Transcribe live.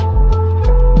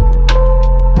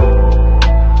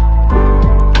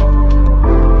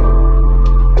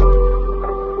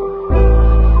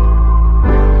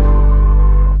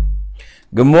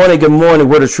Good morning,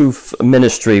 Word of Truth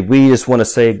Ministry. We just want to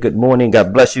say good morning.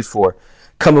 God bless you for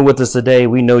coming with us today.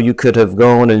 We know you could have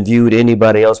gone and viewed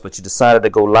anybody else, but you decided to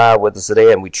go live with us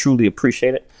today, and we truly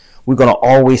appreciate it. We're going to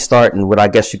always start in what I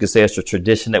guess you could say is the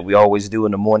tradition that we always do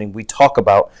in the morning. We talk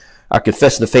about our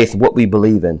confession of faith, what we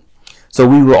believe in. So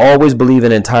we will always believe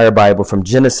in the entire Bible from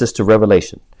Genesis to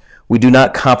Revelation. We do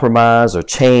not compromise or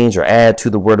change or add to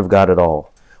the Word of God at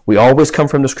all. We always come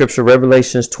from the scripture,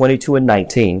 Revelations 22 and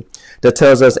 19, that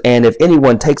tells us, and if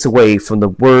anyone takes away from the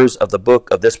words of the book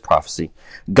of this prophecy,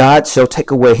 God shall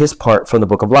take away his part from the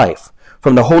book of life,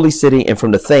 from the holy city, and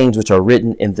from the things which are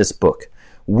written in this book.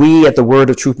 We at the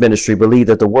Word of Truth Ministry believe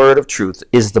that the Word of Truth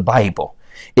is the Bible.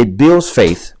 It builds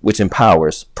faith, which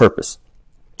empowers purpose.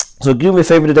 So do me a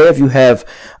favor today, if you have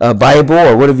a Bible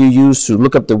or whatever you use to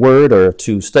look up the Word or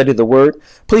to study the Word,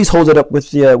 please hold it up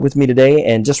with me today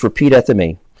and just repeat after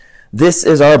me. This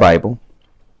is our Bible.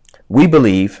 We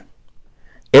believe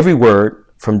every word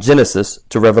from Genesis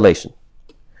to Revelation.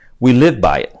 We live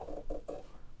by it.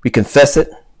 We confess it.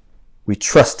 We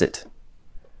trust it.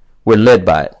 We're led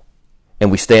by it.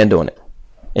 And we stand on it.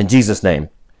 In Jesus' name,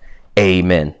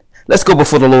 amen. Let's go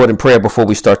before the Lord in prayer before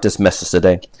we start this message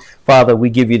today. Father, we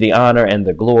give you the honor and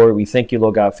the glory. We thank you,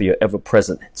 Lord God, for your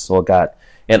ever-presence, Lord God,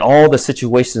 in all the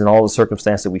situations and all the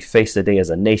circumstances that we face today as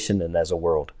a nation and as a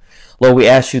world. Lord, we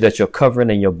ask you that your covering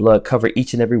and your blood cover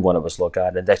each and every one of us, Lord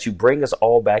God, and that you bring us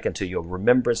all back into your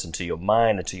remembrance, into your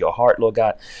mind, into your heart, Lord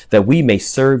God, that we may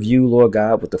serve you, Lord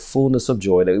God, with the fullness of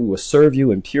joy, that we will serve you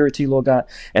in purity, Lord God,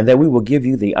 and that we will give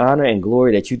you the honor and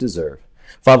glory that you deserve.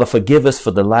 Father, forgive us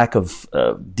for the lack of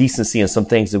decency in some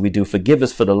things that we do. Forgive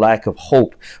us for the lack of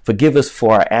hope. Forgive us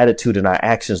for our attitude and our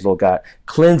actions, Lord God.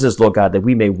 Cleanse us, Lord God, that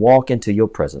we may walk into your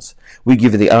presence. We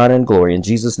give you the honor and glory in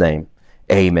Jesus' name.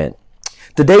 Amen.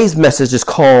 Today's message is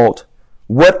called,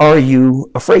 What Are You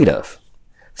Afraid Of?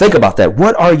 Think about that.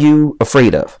 What are you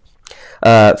afraid of?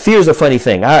 Fear is a funny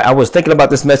thing. I was thinking about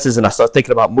this message and I started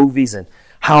thinking about movies and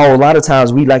how a lot of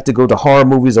times we like to go to horror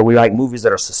movies or we like movies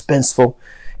that are suspenseful.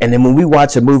 And then when we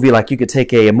watch a movie, like you could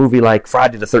take a movie like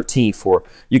Friday the 13th, or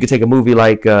you could take a movie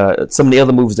like some of the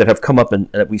other movies that have come up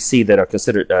and that we see that are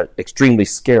considered extremely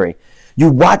scary. You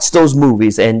watch those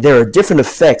movies and there are different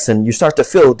effects and you start to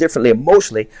feel differently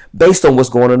emotionally based on what's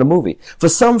going on in the movie. For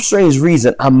some strange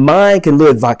reason, our mind can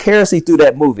live vicariously through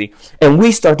that movie and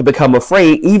we start to become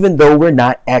afraid even though we're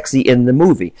not actually in the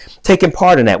movie, taking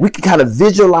part in that. We can kind of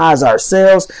visualize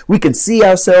ourselves. We can see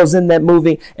ourselves in that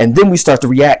movie and then we start to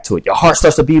react to it. Your heart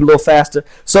starts to beat a little faster.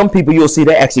 Some people you'll see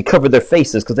they actually cover their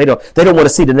faces because they don't want to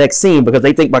see the next scene because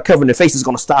they think by covering their face is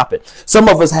going to stop it. Some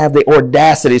of us have the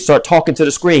audacity to start talking to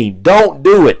the screen. Don't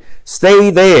do it. Stay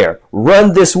there.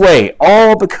 Run this way.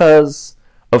 All because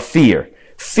of fear.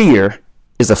 Fear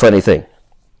is a funny thing.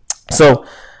 So,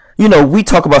 we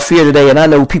talk about fear today, and I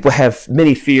know people have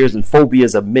many fears and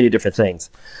phobias of many different things.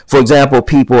 For example,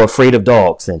 people are afraid of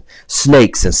dogs and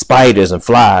snakes and spiders and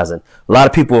flies, and a lot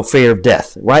of people are afraid of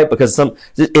death, right? Because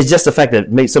it's just the fact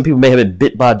that some people may have been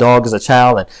bit by a dog as a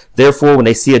child, and therefore when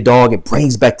they see a dog, it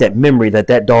brings back that memory that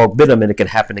that dog bit them and it can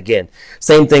happen again.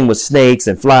 Same thing with snakes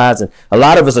and flies, and a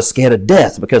lot of us are scared of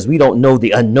death because we don't know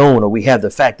the unknown, or we have the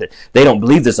fact that they don't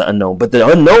believe there's an unknown. But the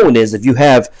unknown is, if you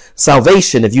have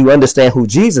salvation, if you understand who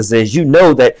Jesus is, you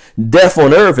know that death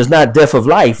on earth is not death of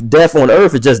life. Death on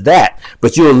earth is just that,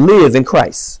 but you'll live in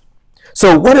Christ.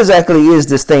 So what exactly is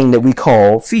this thing that we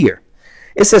call fear?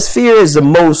 It says fear is the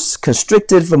most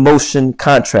constricted emotion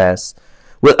contrast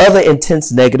with other intense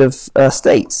negative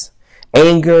states.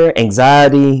 Anger,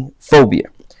 anxiety, phobia.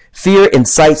 Fear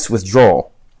incites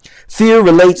withdrawal. Fear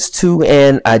relates to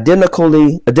an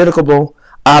identifiable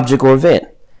object or event.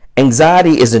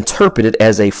 Anxiety is interpreted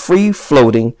as a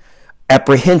free-floating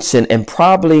apprehension and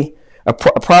probably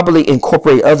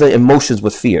incorporate other emotions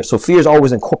with fear. So fear is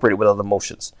always incorporated with other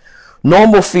emotions.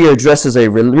 Normal fear addresses a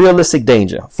realistic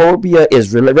danger. Phobia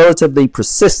is relatively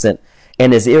persistent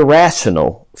and is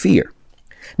irrational fear.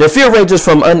 Now, fear ranges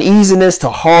from uneasiness to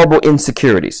horrible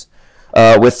insecurities,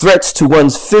 with threats to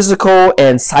one's physical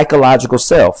and psychological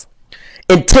self.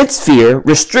 Intense fear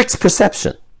restricts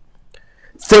perception,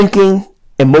 thinking,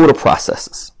 and motor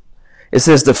processes. It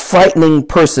says the frightening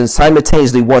person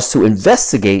simultaneously wants to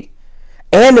investigate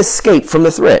and escape from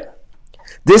the threat.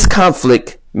 This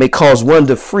conflict may cause one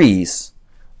to freeze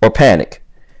or panic.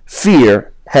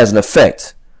 Fear has an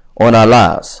effect on our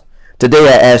lives. Today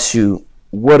I ask you,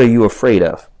 what are you afraid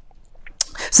of?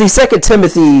 See, 2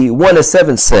 Timothy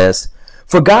 1:7 says,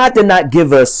 For God did not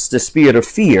give us the spirit of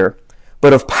fear,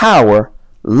 but of power,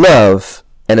 love,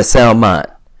 and a sound mind.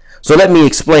 So let me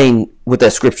explain what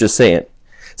that scripture is saying.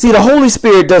 See, the Holy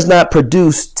Spirit does not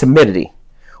produce timidity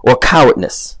or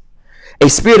cowardness. a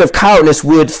spirit of cowardness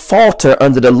would falter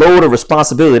under the load of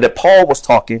responsibility that Paul was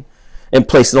talking and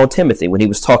placing on Timothy when he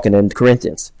was talking in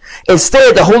Corinthians.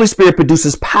 Instead, the Holy Spirit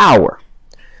produces power,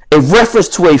 a reference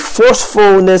to a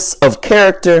forcefulness of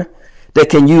character that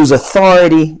can use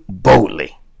authority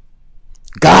boldly.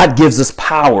 God gives us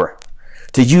power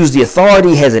to use the authority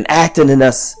he has enacted in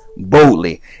us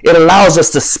boldly. It allows us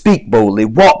to speak boldly,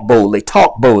 walk boldly,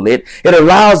 talk boldly. It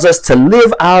allows us to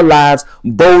live our lives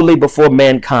boldly before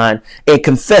mankind and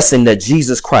confessing that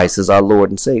Jesus Christ is our Lord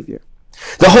and Savior.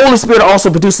 The Holy Spirit also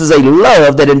produces a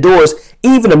love that endures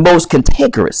even the most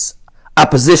cantankerous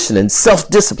opposition and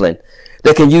self-discipline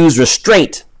that can use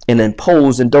restraint and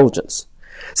impose indulgence.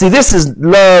 See, this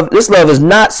love is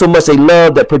not so much a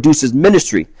love that produces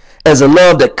ministry as a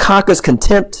love that conquers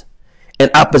contempt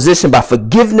and opposition by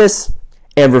forgiveness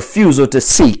and refusal to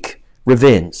seek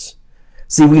revenge.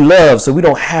 See, we love so we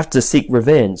don't have to seek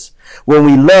revenge. When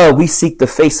we love, we seek the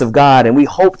face of God, and we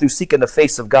hope through seeking the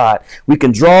face of God, we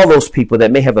can draw those people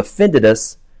that may have offended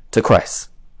us to Christ.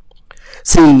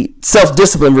 See,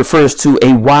 self-discipline refers to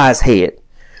a wise head,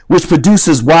 which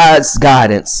produces wise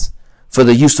guidance for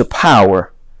the use of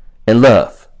power and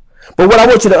love. But what I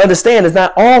want you to understand is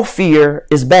not all fear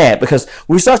is bad, because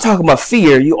when we start talking about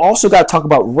fear, you also got to talk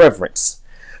about reverence.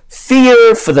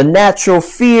 Fear for the natural,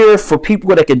 fear for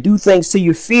people that can do things to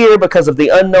you, fear because of the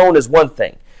unknown is one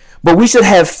thing. But we should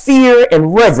have fear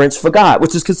and reverence for God,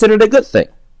 which is considered a good thing.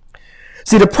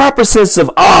 See, the proper sense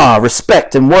of awe,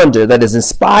 respect, and wonder that is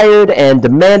inspired and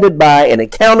demanded by an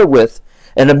encounter with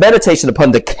and a meditation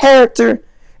upon the character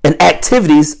and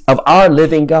activities of our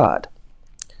living God.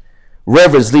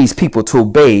 Reverence leads people to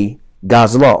obey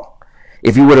God's law.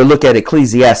 If you were to look at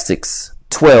Ecclesiastes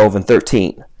 12 and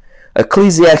 13,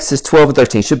 Ecclesiastes 12 and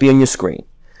 13 should be on your screen.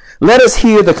 Let us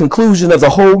hear the conclusion of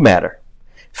the whole matter.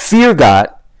 Fear God,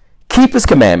 keep his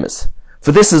commandments,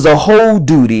 for this is the whole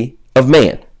duty of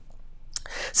man.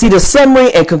 See, the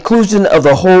summary and conclusion of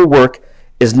the whole work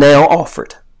is now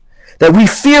offered, that we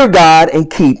fear God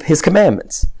and keep his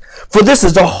commandments. For this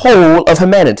is the whole of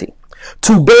humanity.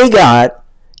 To obey God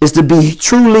is to be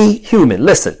truly human.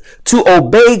 Listen, to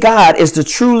obey God is to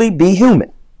truly be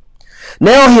human.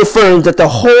 Now he affirms that the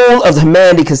whole of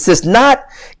humanity consists not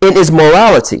in its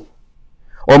morality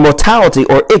or mortality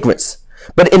or ignorance,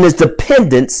 but in its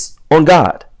dependence on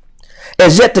God.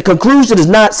 As yet, the conclusion is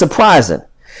not surprising.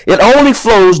 It only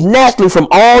flows naturally from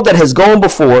all that has gone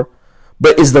before,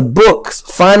 but is the book's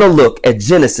final look at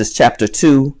Genesis chapter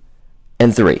 2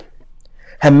 and 3.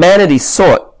 Humanity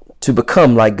sought to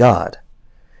become like God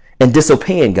and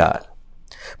disobeying God,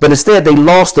 but instead they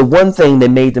lost the one thing that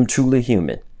made them truly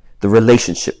human, the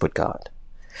relationship with God.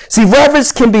 See,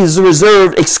 reverence can be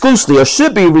reserved exclusively, or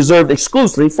should be reserved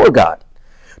exclusively, for God.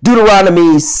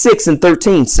 Deuteronomy 6 and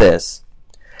 13 says,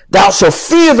 "Thou shalt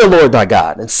fear the Lord thy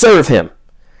God and serve him,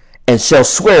 and shall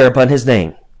swear upon his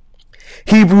name."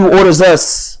 Hebrew order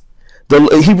reads,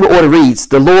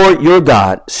 "The Lord your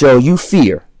God shall you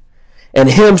fear, and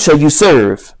him shall you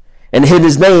serve, and in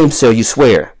his name shall you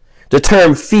swear." The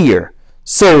term fear,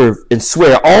 serve, and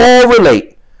swear all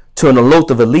relate to an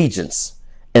oath of allegiance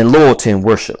and loyalty in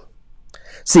worship.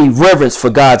 See, reverence for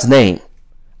God's name,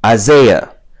 Isaiah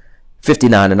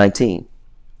 59 and 19.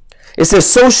 It says,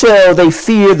 "So shall they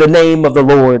fear the name of the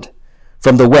Lord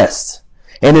from the west,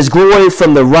 and his glory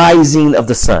from the rising of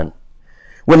the sun.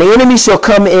 When the enemy shall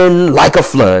come in like a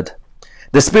flood,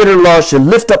 the Spirit of the Lord shall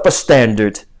lift up a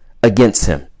standard against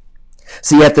him."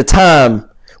 See, at the time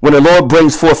when the Lord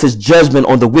brings forth his judgment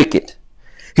on the wicked,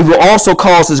 he will also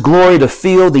cause his glory to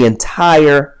fill the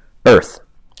entire earth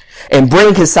and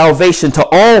bring his salvation to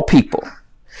all people.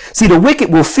 See, the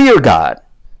wicked will fear God's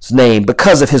name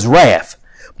because of his wrath,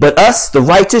 but us, the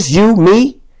righteous, you,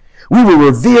 me, we will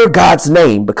revere God's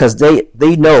name because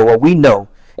they know, or we know,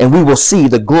 and we will see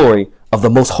the glory of the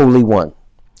most holy one.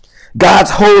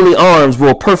 God's holy arms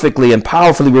will perfectly and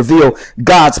powerfully reveal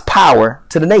God's power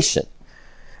to the nation.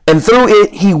 And through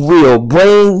it, he will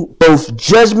bring both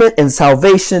judgment and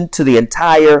salvation to the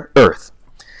entire earth.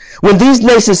 When these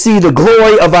nations see the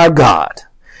glory of our God,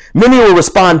 many will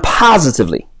respond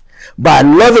positively by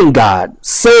loving God,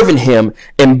 serving him,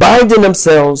 and binding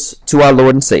themselves to our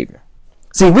Lord and Savior.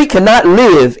 See, we cannot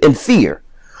live in fear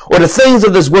or the things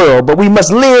of this world, but we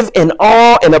must live in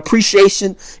awe and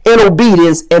appreciation, in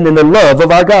obedience, and in the love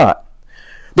of our God.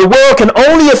 The world can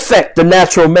only affect the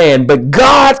natural man, but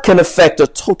God can affect the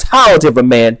totality of a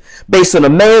man based on a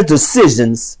man's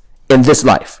decisions in this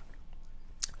life.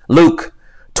 Luke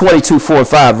 22, 4 and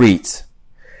 5 reads,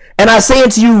 "And I say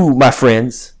unto you, my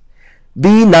friends,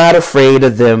 be not afraid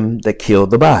of them that kill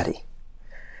the body,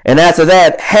 and after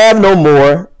that have no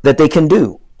more that they can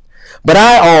do. But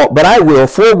I will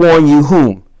forewarn you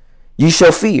whom ye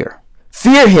shall fear.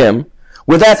 Fear him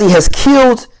which after he has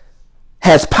killed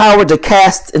has power to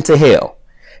cast into hell.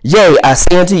 Yea, I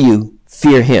say unto you,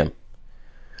 fear him.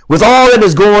 With all that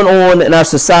is going on in our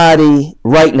society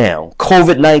right now,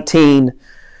 COVID-19,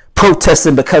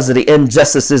 protesting because of the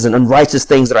injustices and unrighteous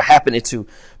things that are happening to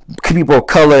people of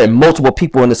color and multiple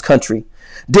people in this country,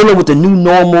 dealing with the new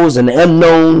normals and the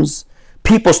unknowns,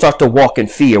 people start to walk in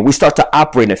fear. We start to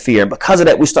operate in fear. And because of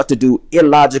that, we start to do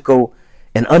illogical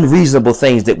and unreasonable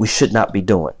things that we should not be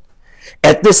doing.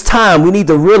 At this time, we need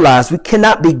to realize we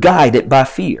cannot be guided by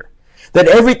fear, that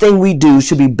everything we do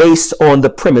should be based on the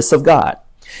premise of God.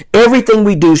 Everything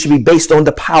we do should be based on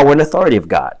the power and authority of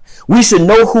God. We should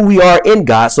know who we are in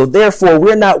God, so therefore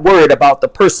we're not worried about the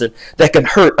person that can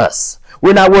hurt us.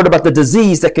 We're not worried about the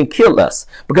disease that can kill us,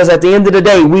 because at the end of the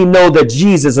day, we know that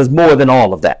Jesus is more than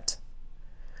all of that.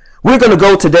 We're going to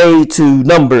go today to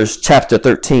Numbers chapter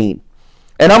 13,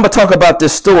 and I'm going to talk about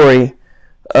this story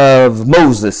of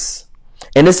Moses.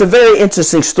 And it's a very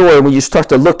interesting story when you start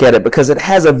to look at it, because it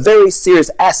has a very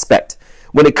serious aspect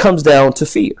when it comes down to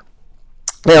fear.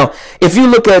 Now, if you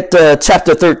look at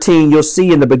chapter 13, you'll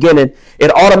see in the beginning,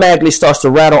 it automatically starts to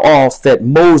rattle off that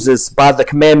Moses, by the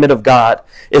commandment of God,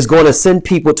 is going to send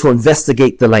people to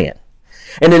investigate the land.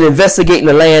 And in investigating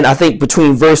the land, I think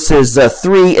between verses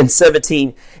 3 and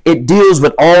 17, it deals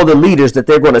with all the leaders that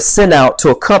they're going to send out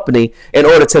to a company in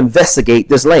order to investigate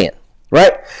this land.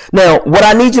 Right? Now, what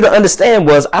I need you to understand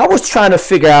was I was trying to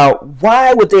figure out,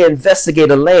 why would they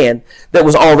investigate a land that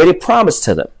was already promised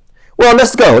to them? Well,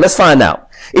 let's go. Let's find out.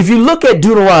 If you look at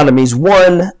Deuteronomies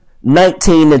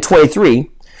 1:19 and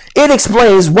 23, it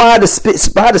explains why the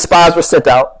spies were sent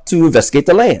out to investigate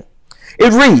the land.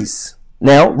 It reads,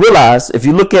 now realize, if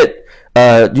you look at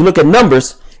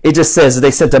Numbers, it just says that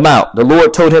they sent them out. The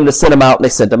Lord told him to send them out, and they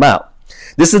sent them out.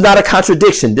 This is not a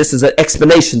contradiction. This is an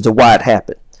explanation to why it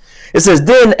happened. It says,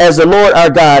 then as the Lord our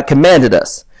God commanded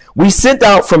us, we sent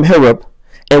out from Horeb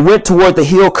and went toward the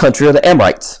hill country of the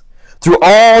Amorites, through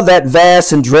all that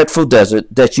vast and dreadful desert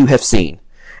that you have seen.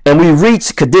 And we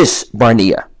reached Kadesh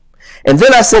Barnea. And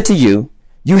then I said to you,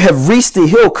 you have reached the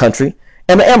hill country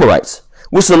and the Amorites,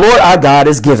 which the Lord our God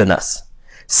has given us.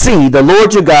 See, the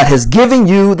Lord your God has given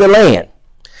you the land.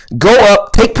 Go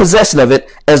up, take possession of it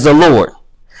as the Lord.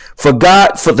 For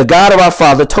the God of our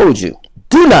father told you,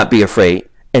 do not be afraid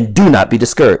and do not be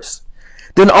discouraged.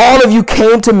 Then all of you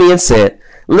came to me and said,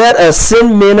 let us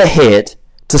send men ahead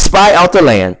to spy out the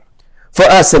land for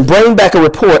us and bring back a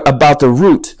report about the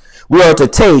route we are to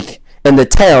take and the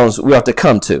towns we are to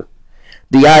come to.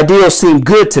 The ideal seemed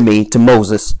good to me, to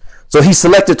Moses, so he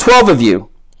selected 12 of you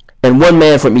and one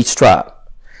man from each tribe.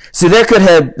 See, there could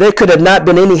have not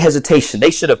been any hesitation.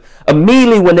 They should have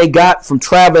immediately, when they got from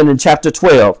traveling in chapter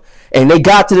 12 and they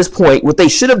got to this point, what they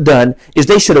should have done is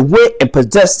they should have went and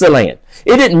possessed the land.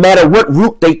 It didn't matter what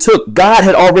route they took. God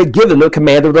had already given them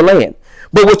command of the land.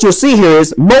 But what you'll see here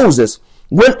is Moses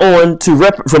went on to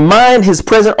remind his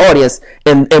present audience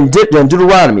in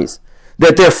Deuteronomies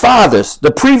that their fathers,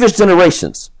 the previous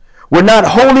generations, were not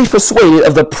wholly persuaded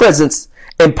of the presence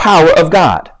and power of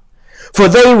God. For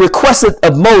they requested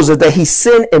of Moses that he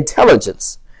send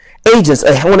intelligence agents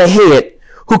on ahead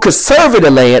who could survey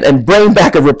the land and bring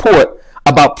back a report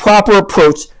about proper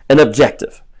approach and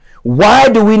objective. Why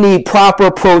do we need proper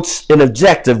approach and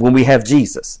objective when we have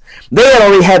Jesus? They had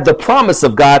already had the promise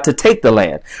of God to take the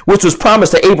land, which was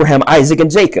promised to Abraham, Isaac, and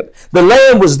Jacob. The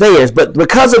land was theirs, but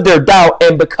because of their doubt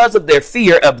and because of their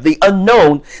fear of the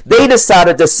unknown, they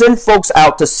decided to send folks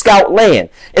out to scout land.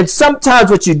 And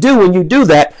sometimes what you do when you do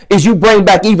that is you bring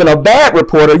back even a bad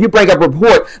report, or you bring up a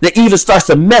report that even starts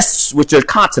to mess with your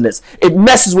conscience. It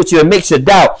messes with you and makes you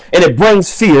doubt, and it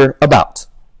brings fear about.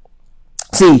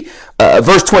 See,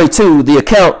 verse 22, the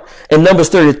account in Numbers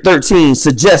 13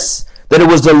 suggests that it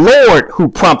was the Lord who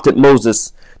prompted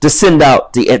Moses to send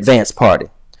out the advance party.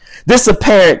 This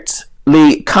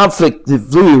apparently conflicted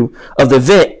view of the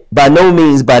event by no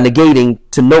means by negating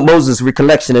to Moses'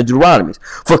 recollection in Deuteronomy.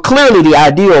 For clearly the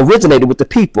idea originated with the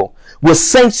people, was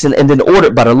sanctioned and then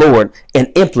ordered by the Lord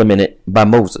and implemented by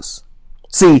Moses.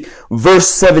 See, verse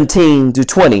 17 to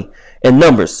 20 in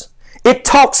Numbers. It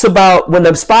talks about when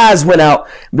the spies went out,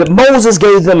 that Moses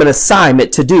gave them an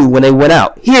assignment to do when they went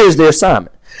out. Here's their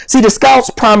assignment. See, the scouts'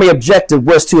 primary objective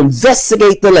was to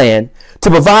investigate the land,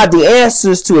 to provide the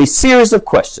answers to a series of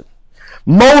questions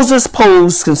Moses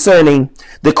posed concerning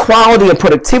the quality and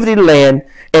productivity of the land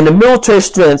and the military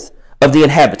strength of the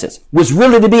inhabitants, which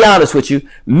really, to be honest with you,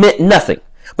 meant nothing.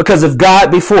 Because if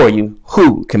God be for you,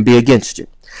 who can be against you?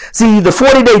 See, the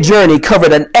 40-day journey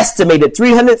covered an estimated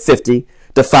 350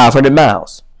 to 500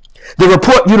 miles. The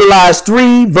report utilized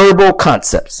three verbal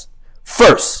concepts.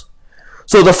 First,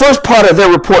 so the first part of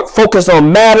their report focused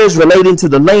on matters relating to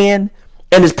the land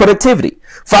and its productivity,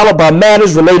 followed by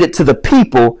matters related to the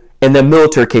people and their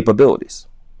military capabilities.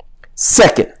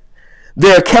 Second,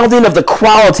 their accounting of the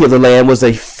quality of the land was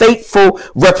a faithful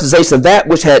representation of that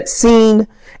which had seen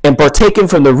and partaken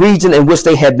from the region in which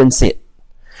they had been sent.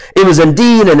 It was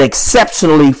indeed an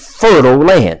exceptionally fertile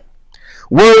land,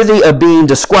 worthy of being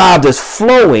described as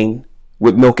flowing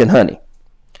with milk and honey.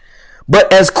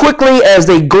 But as quickly as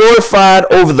they glorified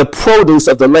over the produce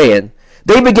of the land,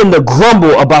 they began to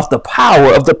grumble about the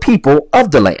power of the people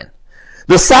of the land.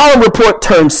 The solemn report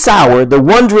turned sour, the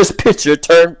wondrous picture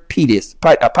turned piteous,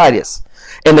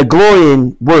 and the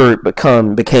glorying word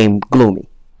became gloomy.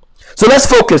 So let's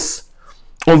focus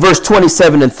on verse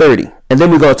 27 and 30, and then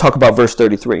we're going to talk about verse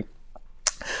 33.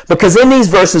 Because in these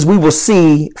verses we will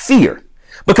see fear.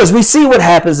 Because we see what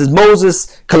happens is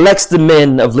Moses collects the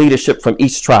men of leadership from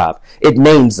each tribe. It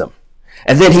names them.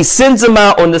 And then he sends them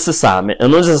out on this assignment.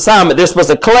 And on this assignment, they're supposed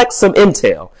to collect some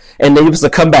intel. And they're supposed to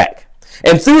come back.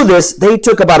 And through this, they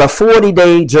took about a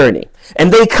 40-day journey.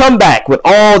 And they come back with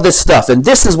all this stuff. And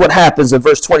this is what happens in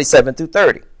verse 27 through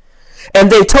 30.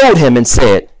 And they told him and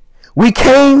said, we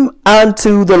came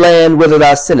unto the land whither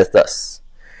thou sendest us.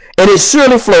 And it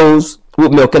surely flows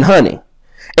with milk and honey.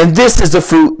 And this is the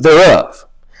fruit thereof.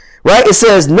 Right? It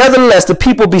says, nevertheless, the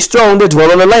people be strong that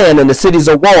dwell in the land, and the cities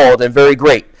are walled and very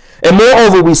great. And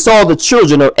moreover, we saw the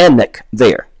children of Anak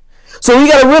there. So we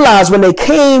got to realize when they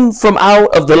came from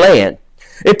out of the land,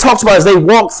 it talks about as they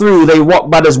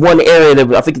walked by this one area,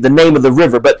 that I think the name of the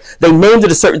river, but they named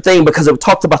it a certain thing because it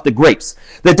talked about the grapes.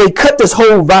 That they cut this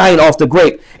whole vine off the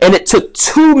grape, and it took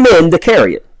 2 men to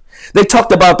carry it. They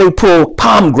talked about they pulled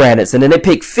pomegranates and then they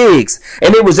picked figs,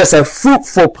 and it was just a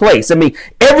fruitful place. I mean,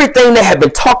 everything that had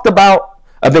been talked about,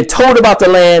 been told about the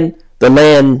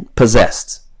land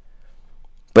possessed.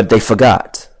 But they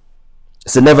forgot.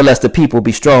 So nevertheless, the people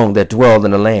be strong that dwell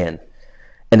in the land,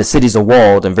 and the cities are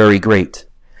walled and very great.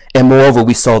 And moreover,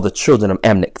 we saw the children of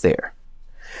Anak there.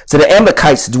 So the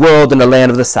Amalekites dwelled in the land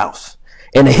of the south,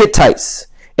 and the Hittites,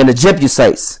 and the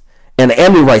Jebusites, and the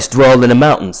Amorites dwelled in the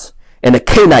mountains, and the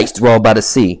Canaanites dwelled by the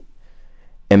sea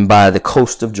and by the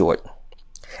coast of Jordan.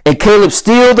 And Caleb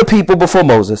stilled the people before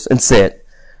Moses and said,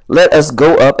 let us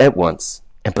go up at once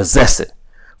and possess it,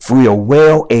 for we are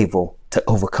well able to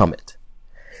overcome it.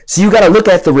 So you got to look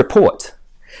at the report.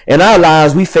 In our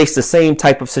lives, we face the same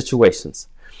type of situations.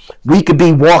 We could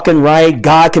be walking right.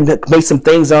 God can make some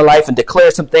things in our life and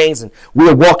declare some things, and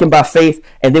we're walking by faith,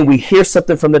 and then we hear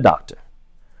something from the doctor,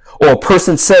 or a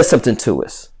person says something to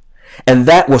us. And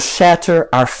that will shatter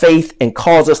our faith and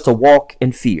cause us to walk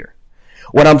in fear.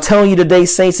 What I'm telling you today,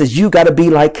 saints, is you got to be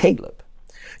like Caleb.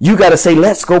 You got to say,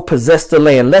 let's go possess the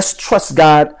land. Let's trust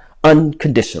God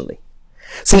unconditionally.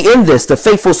 See, in this, the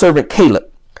faithful servant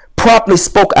Caleb promptly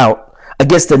spoke out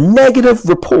against the negative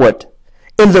report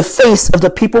in the face of the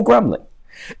people grumbling.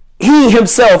 He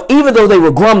himself, even though they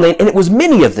were grumbling, and it was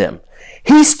many of them,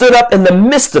 he stood up in the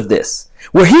midst of this,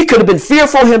 where he could have been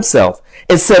fearful himself,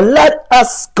 and said, let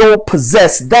us go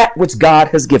possess that which God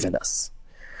has given us.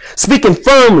 Speaking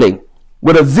firmly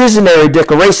with a visionary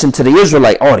declaration to the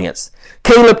Israelite audience,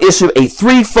 Caleb issued a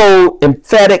threefold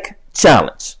emphatic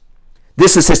challenge.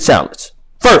 This is his challenge.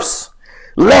 First,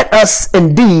 let us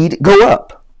indeed go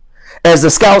up, as the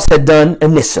scouts had done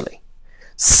initially.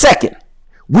 Second,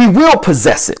 we will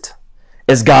possess it,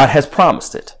 as God has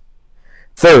promised it.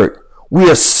 Third, we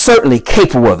are certainly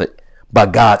capable of it by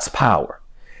God's power.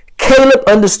 Caleb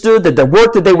understood that the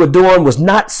work that they were doing was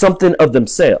not something of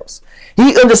themselves.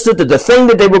 He understood that the thing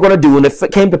that they were going to do when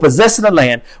it came to possessing the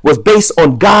land was based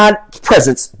on God's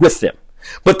presence with them.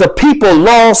 But the people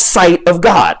lost sight of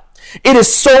God. It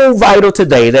is so vital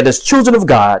today that as children of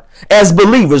God, as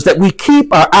believers, that we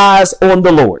keep our eyes on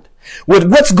the Lord.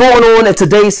 With what's going on in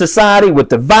today's society, with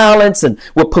the violence and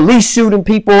with police shooting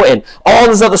people and all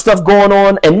this other stuff going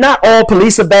on, and not all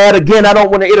police are bad. Again, I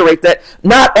don't want to iterate that.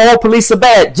 Not all police are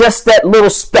bad, just that little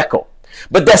speckle.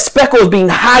 But that speckle is being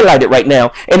highlighted right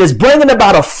now and is bringing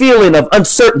about a feeling of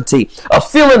uncertainty, a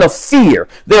feeling of fear.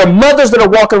 There are mothers that are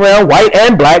walking around, white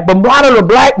and black, but a lot of the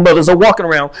black mothers are walking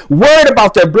around worried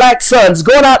about their black sons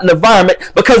going out in the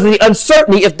environment because of the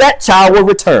uncertainty if that child will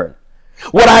return.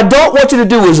 What I don't want you to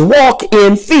do is walk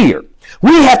in fear.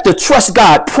 We have to trust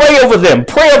God, pray over them,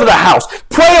 pray over the house,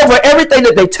 pray over everything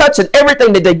that they touch and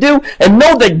everything that they do, and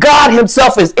know that God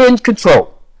himself is in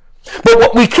control. But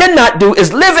what we cannot do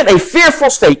is live in a fearful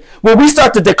state where we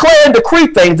start to declare and decree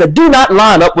things that do not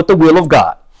line up with the will of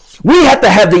God. We have to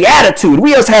have the attitude.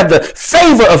 We must have the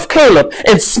favor of Caleb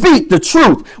and speak the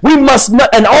truth. We must,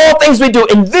 in all things we do,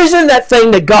 envision that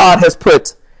thing that God has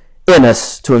put in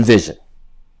us to envision.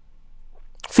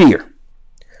 Fear.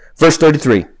 Verse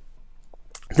 33.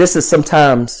 This is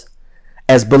sometimes,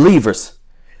 as believers,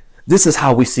 this is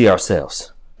how we see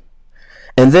ourselves.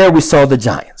 And there we saw the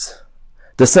giants,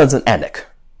 the sons of Anak,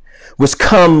 which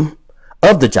come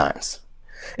of the giants.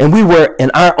 And we were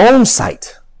in our own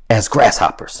sight as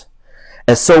grasshoppers,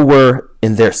 and so were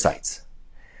in their sights.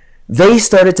 They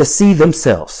started to see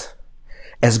themselves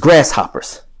as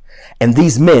grasshoppers and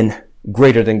these men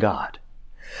greater than God.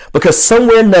 Because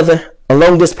somewhere or another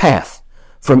along this path,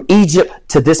 from Egypt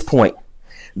to this point,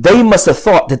 they must have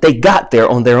thought that they got there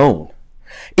on their own,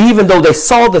 even though they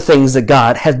saw the things that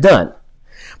God had done.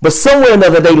 But somewhere or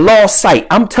another, they lost sight.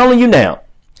 I'm telling you now,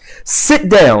 sit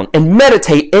down and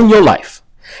meditate in your life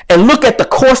and look at the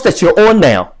course that you're on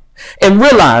now and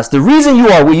realize the reason you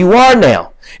are where you are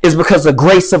now is because of the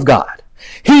grace of God.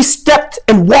 He stepped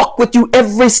and walked with you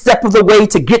every step of the way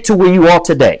to get to where you are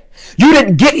today. You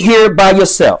didn't get here by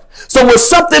yourself. So when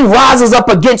something rises up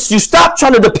against you, stop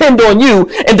trying to depend on you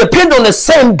and depend on the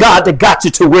same God that got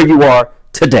you to where you are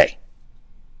today.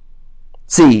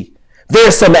 See,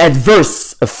 there's some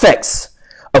adverse effects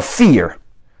of fear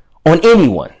on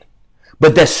anyone,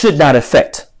 but that should not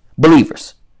affect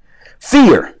believers.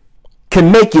 Fear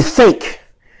can make you think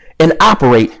and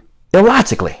operate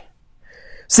illogically.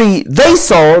 See, they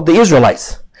saw the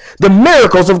Israelites, the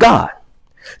miracles of God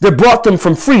that brought them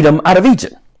from freedom out of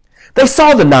Egypt. They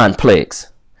saw the 9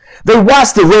 plagues. They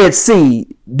watched the Red Sea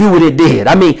do what it did.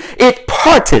 I mean, it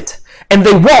parted and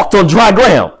they walked on dry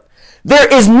ground.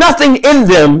 There is nothing in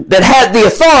them that had the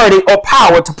authority or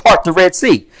power to part the Red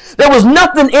Sea. There was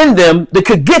nothing in them that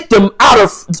could get them out of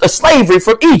slavery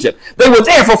from Egypt. They were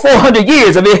there for 400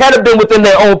 years. If it hadn't been within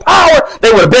their own power,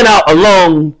 they would have been out a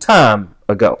long time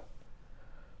ago.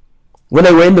 When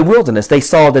they were in the wilderness, they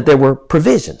saw that there were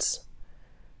provisions.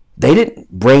 They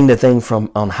didn't bring the thing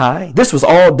from on high. This was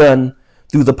all done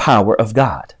through the power of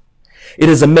God. It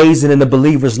is amazing in the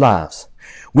believers' lives.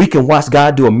 We can watch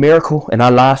God do a miracle in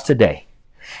our lives today,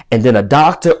 and then a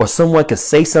doctor or someone can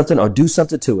say something or do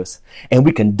something to us, and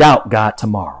we can doubt God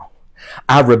tomorrow.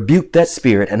 I rebuke that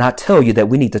spirit, and I tell you that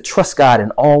we need to trust God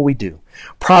in all we do.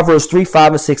 Proverbs 3,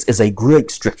 5, and 6 is a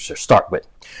great scripture. Start with.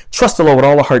 Trust the Lord with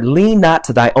all our heart. Lean not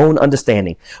to thy own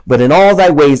understanding, but in all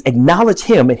thy ways acknowledge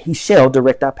him, and he shall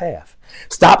direct our path.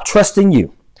 Stop trusting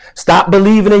you. Stop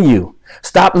believing in you.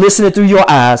 Stop listening through your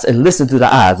eyes and listen through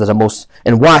the eyes of the most,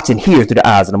 and watch and hear through the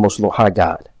eyes of the most high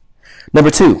God. Number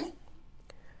 2,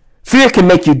 fear can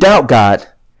make you doubt God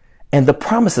and the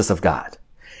promises of God.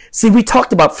 See, we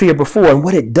talked about fear before and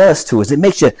what it does to us. It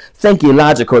makes you think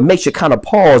illogical. It makes you kind of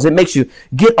pause. It makes you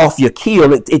get off your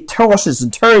keel. It tosses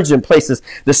and turns in places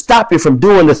to stop you from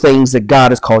doing the things that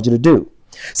God has called you to do.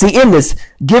 See, in this,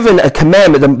 given a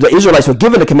commandment, the Israelites were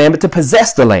given a commandment to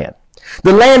possess the land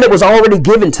that was already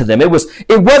given to them. It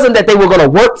wasn't that they were going to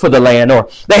work for the land or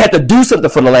they had to do something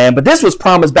for the land, but this was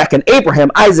promised back in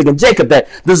Abraham, Isaac, and Jacob that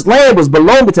this land was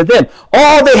belonging to them.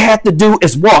 All they had to do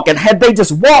is walk, and had they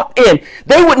just walked in,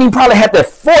 they wouldn't even probably have to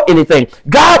fought anything.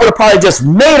 God would have probably just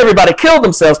made everybody kill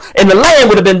themselves, and the land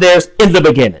would have been theirs in the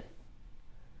beginning.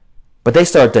 But they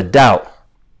started to doubt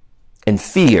and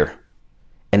fear,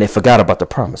 and they forgot about the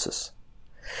promises.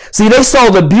 See, they saw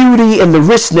the beauty and the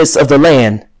richness of the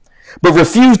land, but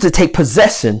refused to take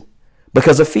possession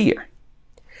because of fear.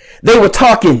 They were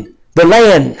talking, the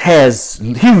land has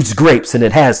huge grapes, and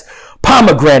it has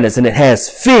pomegranates, and it has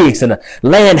figs, and the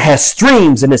land has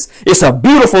streams, and it's a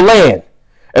beautiful land.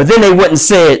 And then they went and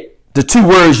said the 2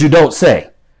 words you don't say,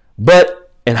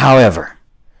 but and however.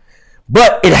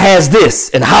 But it has this,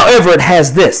 and however it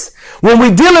has this. When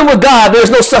we're dealing with God, there's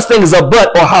no such thing as a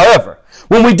but or however.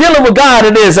 When we're dealing with God,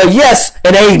 it is a yes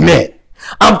and amen.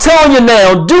 I'm telling you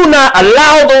now, do not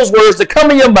allow those words to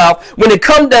come in your mouth when it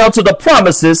comes down to the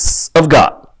promises of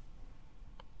God.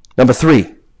 Number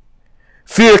 3,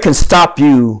 fear can stop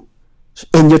you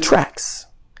in your tracks.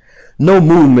 No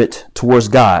movement towards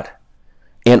God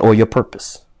and or your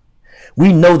purpose.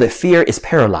 We know that fear is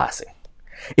paralyzing.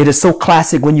 It is so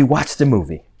classic when you watch the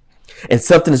movie and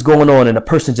something is going on and a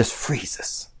person just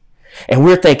freezes. And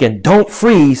we're thinking, don't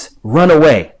freeze, run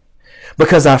away.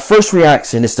 Because our first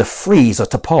reaction is to freeze or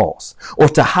to pause or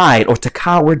to hide or to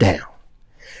cower down.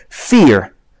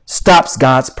 Fear stops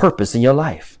God's purpose in your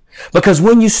life. Because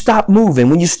when you stop moving,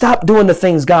 when you stop doing the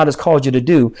things God has called you to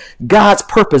do, God's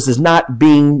purpose is not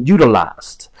being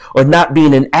utilized or not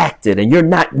being enacted, and you're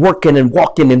not working and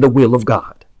walking in the will of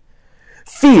God.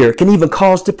 Fear can even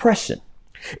cause depression.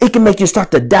 It can make you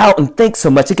start to doubt and think so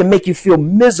much. It can make you feel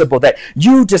miserable that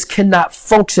you just cannot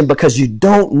function because you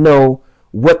don't know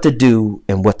what to do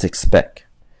and what to expect.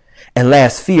 And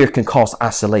last, fear can cause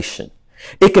isolation.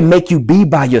 It can make you be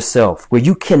by yourself where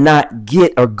you cannot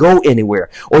get or go anywhere,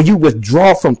 or you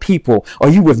withdraw from people, or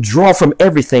you withdraw from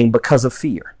everything because of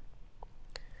fear.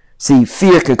 See,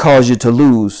 fear can cause you to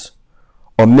lose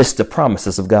or miss the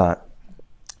promises of God.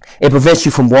 It prevents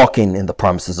you from walking in the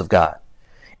promises of God.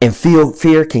 And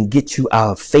fear can get you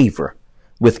out of favor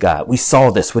with God. We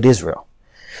saw this with Israel.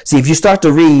 See, if you start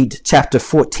to read chapter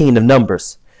 14 of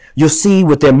Numbers, you'll see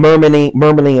what they're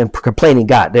murmuring and complaining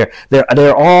God.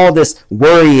 They're all this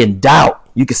worry and doubt.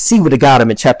 You can see what it got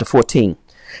them in chapter 14.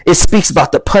 It speaks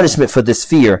about the punishment for this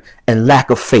fear and lack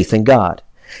of faith in God.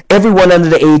 Everyone under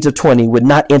the age of 20 would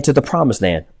not enter the promised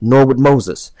land, nor would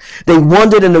Moses. They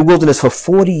wandered in the wilderness for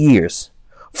 40 years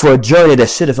for a journey that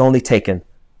should have only taken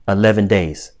 11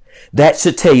 days. That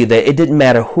should tell you that it didn't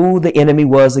matter who the enemy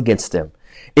was against them.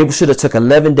 It should have took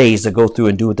 11 days to go through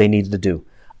and do what they needed to do.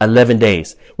 11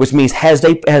 days, which means as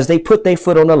they put their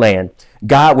foot on the land,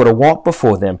 God would have walked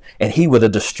before them and he would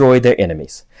have destroyed their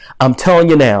enemies. I'm telling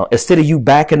you now, instead of you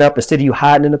backing up, instead of you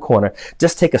hiding in the corner,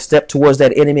 just take a step towards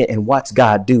that enemy and watch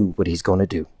God do what he's going to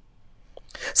do.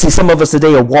 See, some of us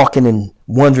today are walking and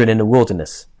wandering in the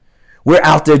wilderness. We're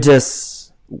out there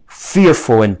just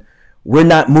fearful and we're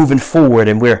not moving forward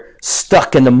and we're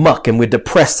stuck in the muck and we're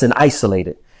depressed and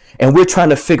isolated. And we're trying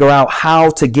to figure out how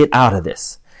to get out of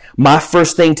this. My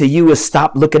first thing to you is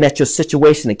stop looking at your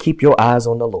situation and keep your eyes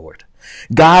on the Lord.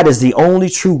 God is the only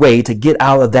true way to get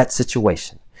out of that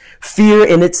situation. Fear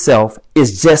in itself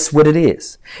is just what it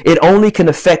is. It only can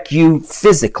affect you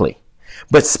physically,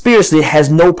 but spiritually it has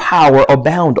no power or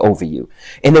bound over you.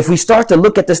 And if we start to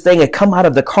look at this thing and come out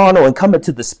of the carnal and come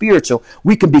into the spiritual,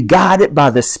 we can be guided by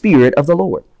the Spirit of the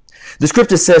Lord. The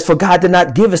scripture says, for God did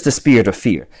not give us the spirit of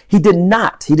fear. He did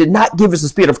not give us the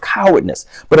spirit of cowardness,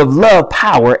 but of love,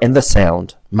 power, and the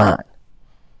sound mind.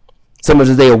 Some of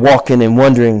us today are walking and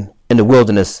wandering in the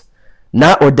wilderness,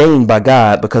 not ordained by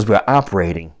God because we're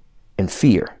operating in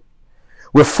fear.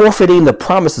 We're forfeiting the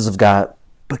promises of God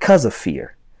because of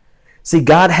fear. See,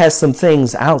 God has some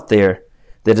things out there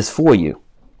that is for you.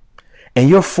 And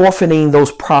you're forfeiting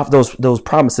those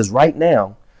promises right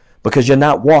now because you're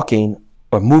not walking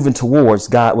or moving towards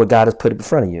God, what God has put in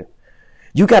front of you.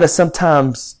 You got to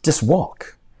sometimes just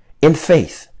walk in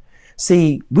faith.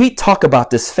 See, we talk about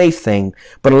this faith thing,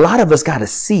 but a lot of us got to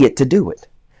see it to do it.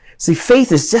 See,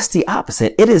 faith is just the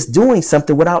opposite. It is doing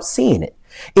something without seeing it.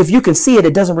 If you can see it,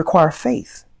 it doesn't require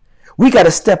faith. We got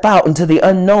to step out into the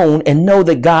unknown and know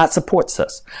that God supports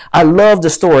us. I love the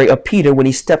story of Peter when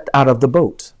he stepped out of the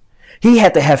boat. He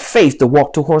had to have faith to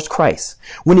walk towards Christ.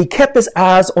 When he kept his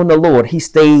eyes on the Lord, he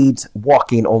stayed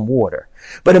walking on water.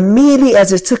 But immediately as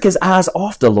he took his eyes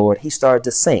off the Lord, he started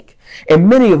to sink. And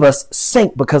many of us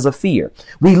sink because of fear.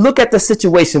 We look at the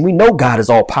situation. We know God is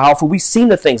all powerful. We've seen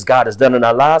the things God has done in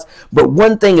our lives. But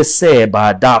one thing is said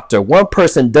by a doctor. One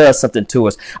person does something to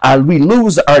us. We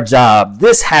lose our job.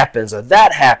 This happens or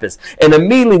that happens. And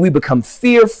immediately we become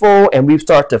fearful and we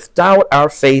start to doubt our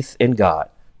faith in God.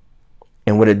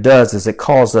 And what it does is it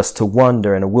causes us to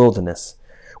wander in a wilderness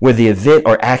where the event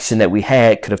or action that we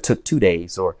had could have took 2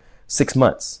 days or 6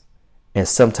 months. And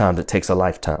sometimes it takes a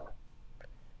lifetime.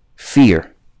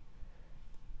 Fear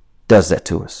does that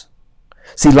to us.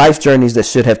 See, life journeys that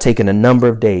should have taken a number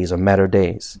of days or matter of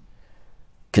days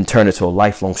can turn into a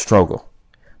lifelong struggle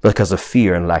because of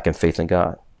fear and lacking faith in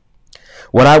God.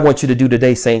 What I want you to do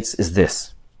today, saints, is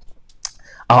this.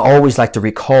 I always like to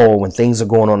recall when things are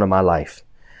going on in my life.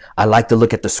 I like to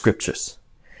look at the scriptures.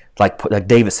 Like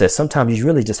David says, sometimes you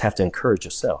really just have to encourage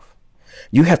yourself.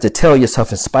 You have to tell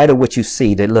yourself, in spite of what you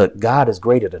see, that, look, God is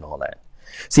greater than all that.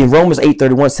 See, Romans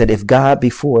 8:31 said, if God be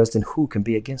for us, then who can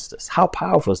be against us? How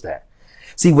powerful is that?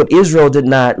 See, what Israel did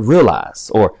not realize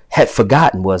or had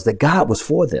forgotten was that God was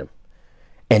for them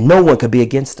and no one could be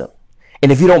against them.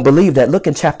 And if you don't believe that, look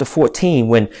in chapter 14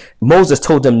 when Moses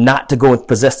told them not to go and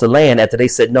possess the land after they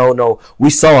said, no, we're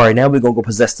sorry. Now we're going to go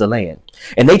possess the land.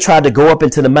 And they tried to go up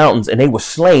into the mountains and they were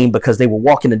slain because they were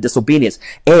walking in disobedience.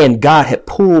 And God had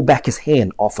pulled back his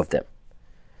hand off of them.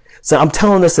 So I'm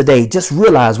telling us today, just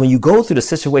realize when you go through the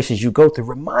situations you go through,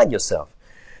 remind yourself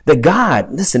that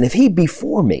God, listen, if he be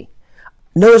for me,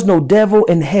 there's no devil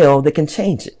in hell that can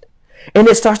change it. And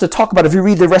it starts to talk about, if you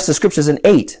read the rest of the scriptures in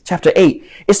chapter 8,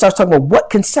 it starts talking about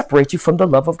what can separate you from the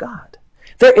love of God.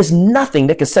 There is nothing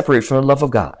that can separate you from the love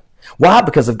of God. Why?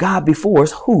 Because if God before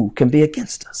us, who can be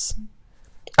against us?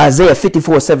 Isaiah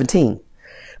 54:17.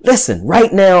 Listen,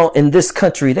 right now in this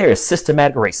country, there is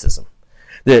systematic racism.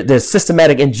 There's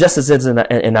systematic injustices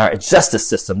in our justice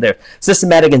system. There are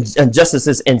systematic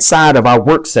injustices inside of our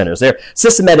work centers. There are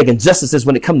systematic injustices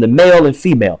when it comes to male and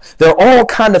female. There are all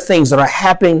kinds of things that are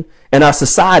happening in our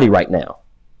society right now,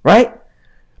 right?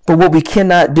 But what we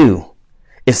cannot do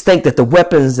is think that the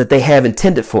weapons that they have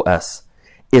intended for us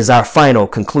is our final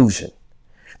conclusion.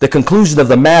 The conclusion of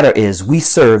the matter is we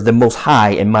serve the most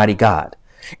high and mighty God,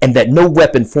 and that no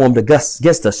weapon formed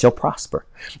against us shall prosper,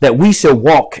 that we shall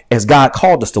walk as God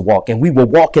called us to walk, and we will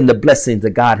walk in the blessings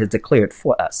that God has declared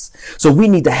for us. So we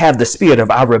need to have the spirit of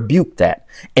I rebuke that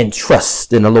and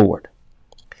trust in the Lord.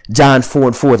 John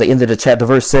 4:4, the end of the chapter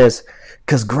verse says,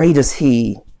 because great is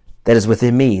he that is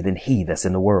within me than he that's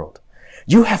in the world.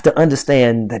 You have to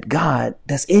understand that God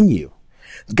that's in you,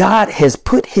 God has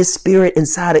put his spirit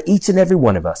inside of each and every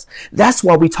one of us. That's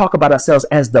why we talk about ourselves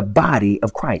as the body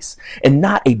of Christ and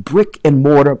not a brick and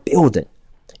mortar building.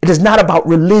 It is not about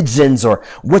religions or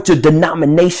what your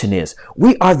denomination is.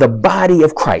 We are the body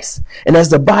of Christ. And as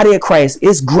the body of Christ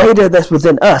is greater that's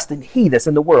within us than he that's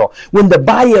in the world. When the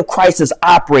body of Christ is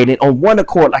operating on one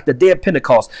accord like the day of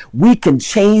Pentecost, we can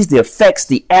change the effects,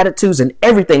 the attitudes, and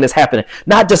everything that's happening.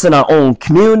 Not just in our own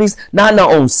communities, not in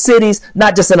our own cities,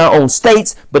 not just in our own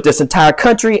states, but this entire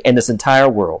country and this entire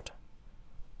world.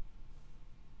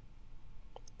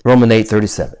 Romans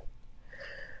 8:37.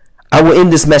 I will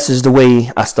end this message the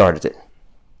way I started it,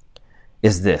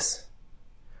 is this.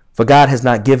 For God has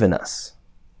not given us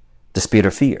the spirit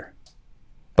of fear,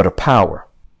 but of power,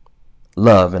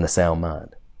 love, and a sound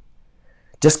mind.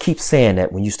 Just keep saying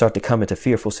that when you start to come into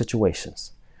fearful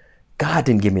situations. God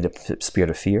didn't give me the spirit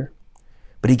of fear,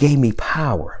 but he gave me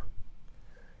power.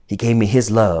 He gave me his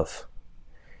love,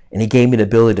 and he gave me the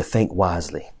ability to think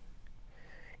wisely.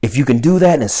 If you can do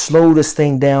that and slow this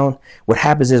thing down, what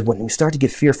happens is when you start to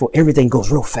get fearful, everything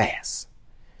goes real fast.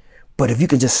 But if you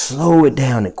can just slow it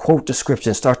down and quote the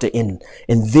scripture and start to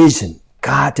envision,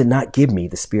 God did not give me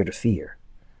the spirit of fear,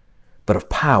 but of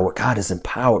power. God has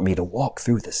empowered me to walk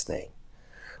through this thing.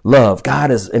 Love. God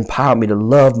has empowered me to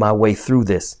love my way through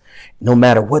this. No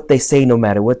matter what they say, no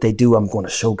matter what they do, I'm going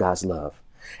to show God's love.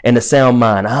 And a sound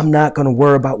mind. I'm not going to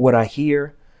worry about what I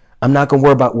hear. I'm not going to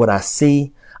worry about what I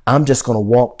see. I'm just going to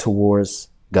walk towards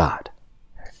God.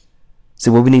 See,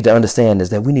 what we need to understand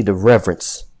is that we need to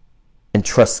reverence and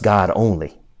trust God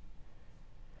only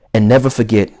and never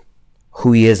forget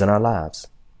who he is in our lives.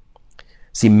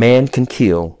 See, man can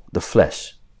kill the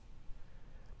flesh,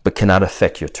 but cannot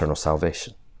affect your eternal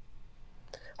salvation.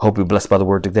 Hope you're blessed by the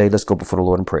word today. Let's go before the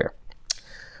Lord in prayer.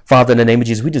 Father, in the name of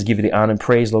Jesus, we just give you the honor and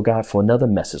praise, Lord God, for another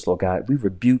message, Lord God. We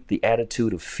rebuke the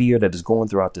attitude of fear that is going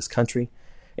throughout this country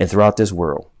and throughout this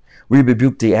world. We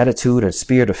rebuke the attitude and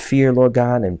spirit of fear, Lord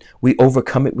God, and we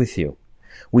overcome it with you.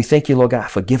 We thank you, Lord God,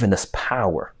 for giving us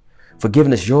power, for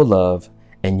giving us your love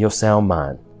and your sound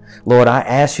mind. Lord, I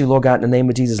ask you, Lord God, in the name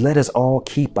of Jesus, let us all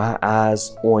keep our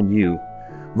eyes on you,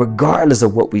 regardless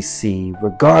of what we see,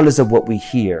 regardless of what we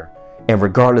hear, and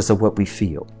regardless of what we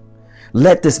feel.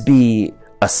 Let this be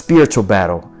a spiritual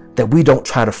battle that we don't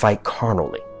try to fight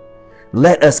carnally.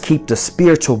 Let us keep the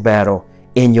spiritual battle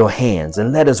in your hands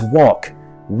and let us walk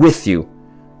with you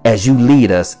as you lead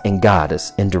us and guide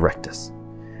us and direct us.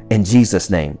 In Jesus'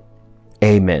 name,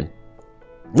 amen.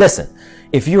 Listen,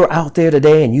 if you're out there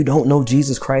today and you don't know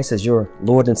Jesus Christ as your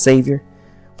Lord and Savior,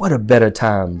 what a better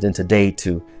time than today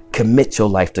to commit your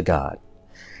life to God.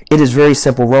 It is very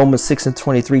simple. Romans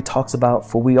 6:23 talks about,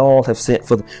 for we all have sinned,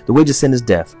 for the wages of sin is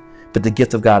death, but the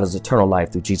gift of God is eternal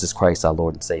life through Jesus Christ, our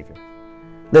Lord and Savior.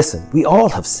 Listen, we all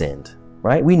have sinned,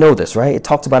 right? We know this, right? It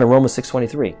talks about in Romans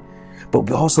 6:23. But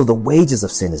also the wages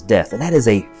of sin is death, and that is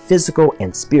a physical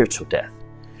and spiritual death.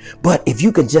 But if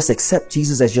you can just accept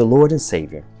Jesus as your Lord and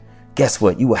Savior, guess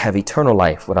what? You will have eternal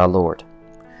life with our Lord.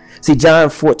 See, John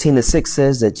 14:6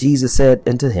 says that Jesus said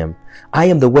unto him, I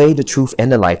am the way, the truth,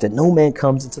 and the life, that no man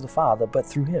comes into the Father but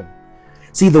through him.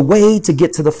 See, the way to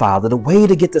get to the Father, the way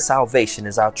to get to salvation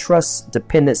is our trust,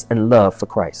 dependence, and love for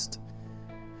Christ.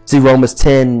 See, Romans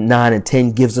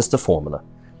 10:9-10 gives us the formula,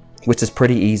 which is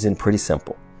pretty easy and pretty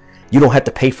simple. You don't have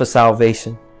to pay for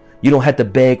salvation. You don't have to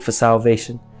beg for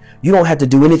salvation. You don't have to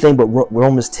do anything but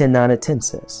Romans 10:9-10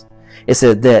 says. It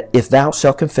said that if thou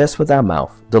shalt confess with thy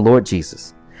mouth the Lord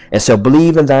Jesus, and shalt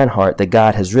believe in thine heart that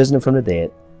God has risen from the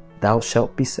dead, thou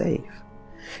shalt be saved.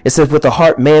 It says, with the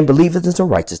heart man believeth into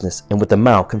righteousness, and with the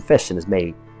mouth confession is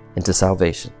made into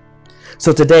salvation.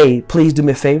 So today, please do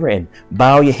me a favor and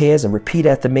bow your heads and repeat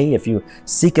after me if you're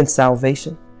seeking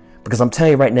salvation. Because I'm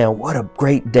telling you right now, what a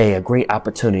great day, a great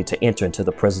opportunity to enter into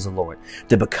the presence of the Lord,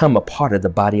 to become a part of the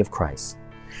body of Christ,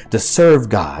 to serve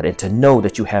God and to know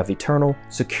that you have eternal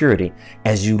security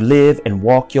as you live and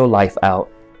walk your life out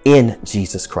in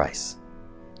Jesus Christ.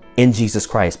 In Jesus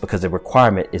Christ, because the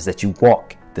requirement is that you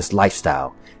walk this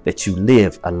lifestyle, that you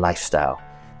live a lifestyle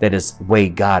that is the way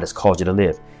God has called you to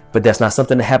live. But that's not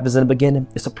something that happens in the beginning.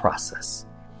 It's a process.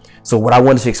 So what I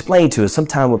wanted to explain to is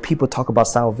sometimes when people talk about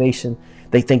salvation,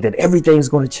 they think that everything's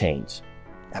going to change.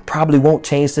 That probably won't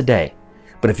change today.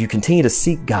 But if you continue to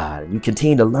seek God, and you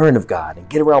continue to learn of God and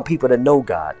get around people that know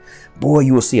God, boy,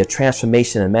 you will see a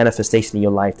transformation and manifestation in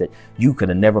your life that you could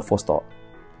have never forethought.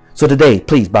 So today,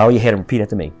 please bow your head and repeat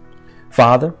after me.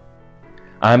 Father,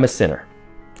 I'm a sinner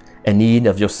in need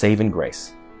of your saving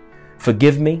grace.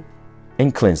 Forgive me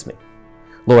and cleanse me.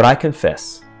 Lord, I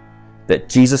confess that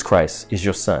Jesus Christ is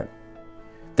your son,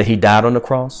 that he died on the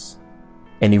cross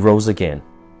and he rose again,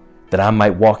 that I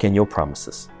might walk in your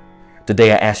promises.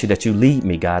 Today I ask you that you lead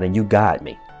me, God, and you guide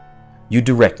me. You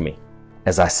direct me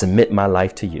as I submit my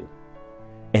life to you.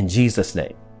 In Jesus'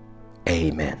 name,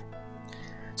 amen.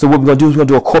 So what we're going to do is we're going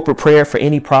to do a corporate prayer for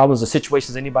any problems or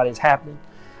situations anybody's happening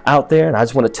out there. And I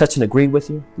just want to touch and agree with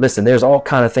you. Listen, there's all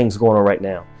kinds of things going on right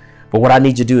now. But what I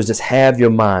need you to do is just have your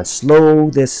mind,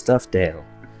 slow this stuff down.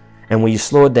 And when you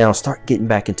slow it down, start getting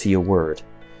back into your word.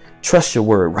 Trust your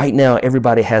word. Right now,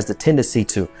 everybody has the tendency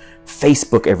to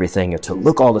Facebook everything or to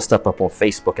look all the stuff up on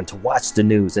Facebook and to watch the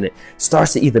news. And it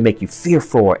starts to either make you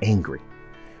fearful or angry,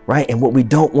 right? And what we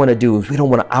don't want to do is we don't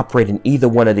want to operate in either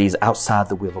one of these outside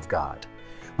the will of God.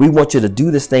 We want you to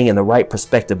do this thing in the right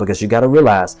perspective, because you got to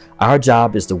realize our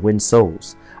job is to win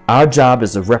souls. Our job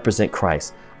is to represent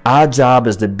Christ. Our job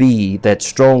is to be that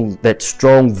strong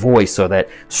voice or that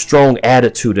strong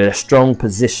attitude or that strong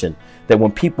position that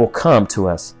when people come to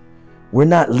us, we're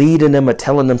not leading them or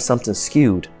telling them something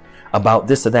skewed about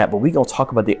this or that, but we're going to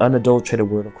talk about the unadulterated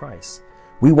word of Christ.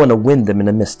 We want to win them in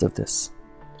the midst of this.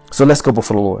 So let's go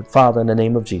before the Lord. Father, in the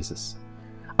name of Jesus,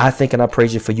 I thank and I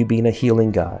praise you for you being a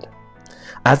healing God.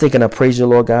 I thank and I praise you,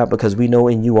 Lord God, because we know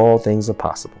in you all things are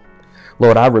possible.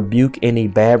 Lord, I rebuke any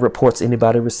bad reports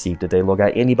anybody received today, Lord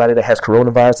God. Anybody that has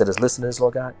coronavirus that is listening to this,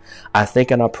 Lord God, I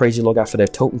thank and I praise you, Lord God, for their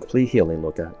total and complete healing,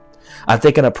 Lord God. I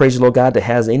thank and I praise you, Lord God, that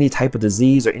has any type of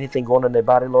disease or anything going on in their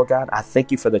body, Lord God. I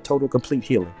thank you for the total complete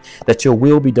healing, that your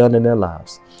will be done in their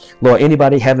lives. Lord,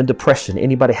 anybody having depression,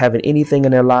 anybody having anything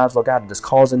in their lives, Lord God, that's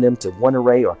causing them to wonder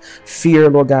or fear,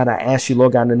 Lord God, I ask you,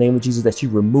 Lord God, in the name of Jesus, that you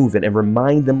remove it and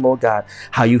remind them, Lord God,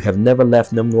 how you have never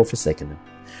left them nor forsaken them.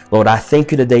 Lord, I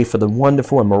thank you today for the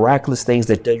wonderful and miraculous things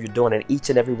that you're doing in each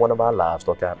and every one of our lives,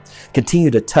 Lord God.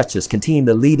 Continue to touch us, continue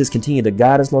to lead us, continue to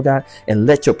guide us, Lord God, and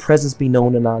let your presence be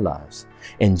known in our lives.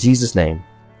 In Jesus' name,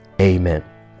 amen.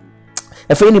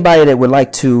 And for anybody that would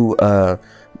like to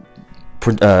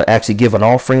actually give an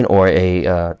offering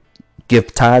or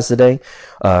give tithes today,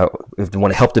 if you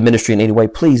want to help the ministry in any way,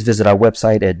 please visit our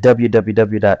website at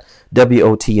www.wotm.net.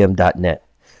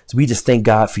 So we just thank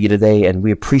God for you today, and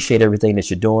we appreciate everything that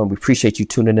you're doing. We appreciate you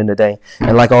tuning in today.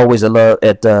 And like always, at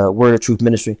Word of Truth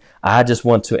Ministry, I just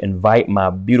want to invite my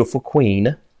beautiful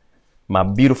queen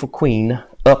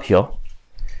up here.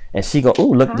 And she go,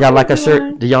 ooh, look, hi, y'all like her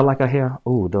shirt? Do y'all like her hair?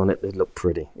 Ooh, don't it look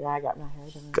pretty? Yeah, I got my hair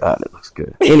done. God, it looks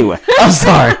good. Anyway, I'm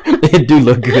sorry. It do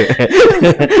look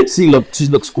good. she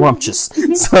looks scrumptious.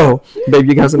 So, baby,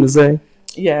 you got something to say?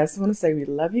 Yes, I want to say we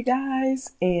love you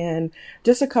guys. And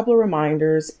just a couple of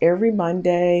reminders. Every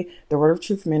Monday, the Word of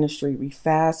Truth Ministry, we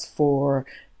fast for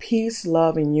peace,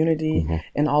 love, and unity,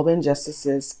 and all the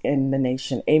injustices in the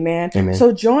nation. Amen. Amen.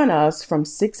 So join us from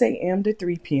 6 a.m. to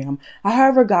 3 p.m.,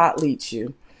 however God leads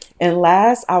you. And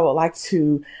last, I would like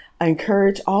to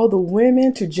encourage all the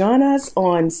women to join us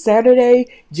on Saturday,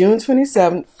 June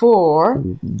 27th for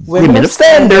Women of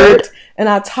Standard. And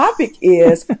our topic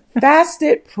is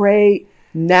fasted, prayed,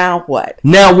 now what?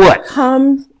 Now what?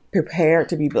 Come prepared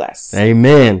to be blessed.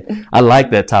 Amen. I like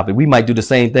that topic. We might do the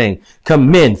same thing. Come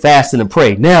men, fasting and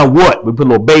pray. Now what? We put a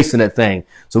little bass in that thing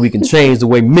so we can change the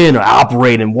way men are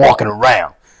operating, walking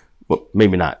around. Well,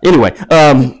 maybe not. Anyway,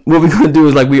 what we're going to do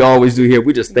is like we always do here.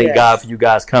 We just thank God for you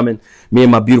guys coming. Me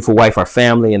and my beautiful wife, our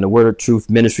family, and the Word of Truth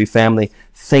Ministry family.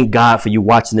 Thank God for you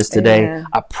watching this today. Amen.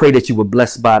 I pray that you were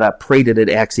blessed by it. I pray that it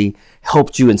actually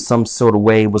helped you in some sort of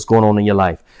way, what's going on in your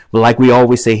life. But like we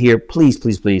always say here, please,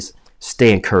 please, please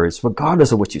stay encouraged.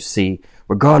 Regardless of what you see,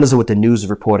 regardless of what the news is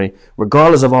reporting,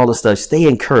 regardless of all the stuff, stay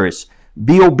encouraged.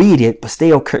 Be obedient, but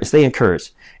stay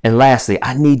encouraged. And lastly,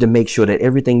 I need to make sure that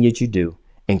everything that you do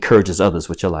encourages others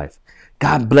with your life.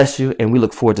 God bless you, and we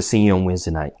look forward to seeing you on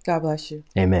Wednesday night. God bless you.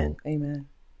 Amen. Amen.